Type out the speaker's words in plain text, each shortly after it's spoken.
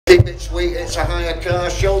Keep it sweet, it's a hire car.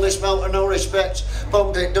 Show this motor no respect.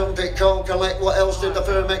 Bump it, dump it, call, collect. What else did the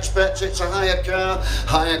firm expect? It's a hire car,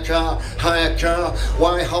 hire car, hire car.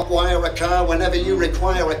 Why hot wire a car whenever you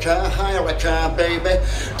require a car? Hire a car, baby.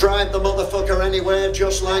 Drive the motherfucker anywhere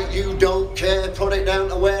just like you don't care. Put it down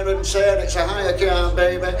to wear and tear. It's a hire car,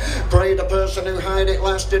 baby. Pray the person who hired it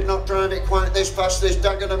last did not drive it quite this fast. This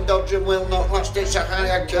dagger and dodging will not last. It's a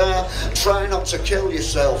hire car. Try not to kill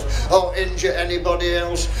yourself or injure anybody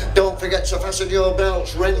else. Don't forget to fasten your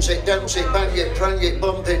belts. Rent it, dent it, bang it, prang it,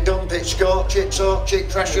 bump it, dump it, scorch it, torch it,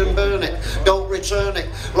 crash and burn it. Don't return it.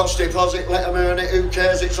 Lost deposit, let them earn it. Who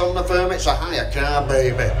cares? It's on the firm. It's a hire car,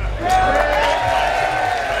 baby.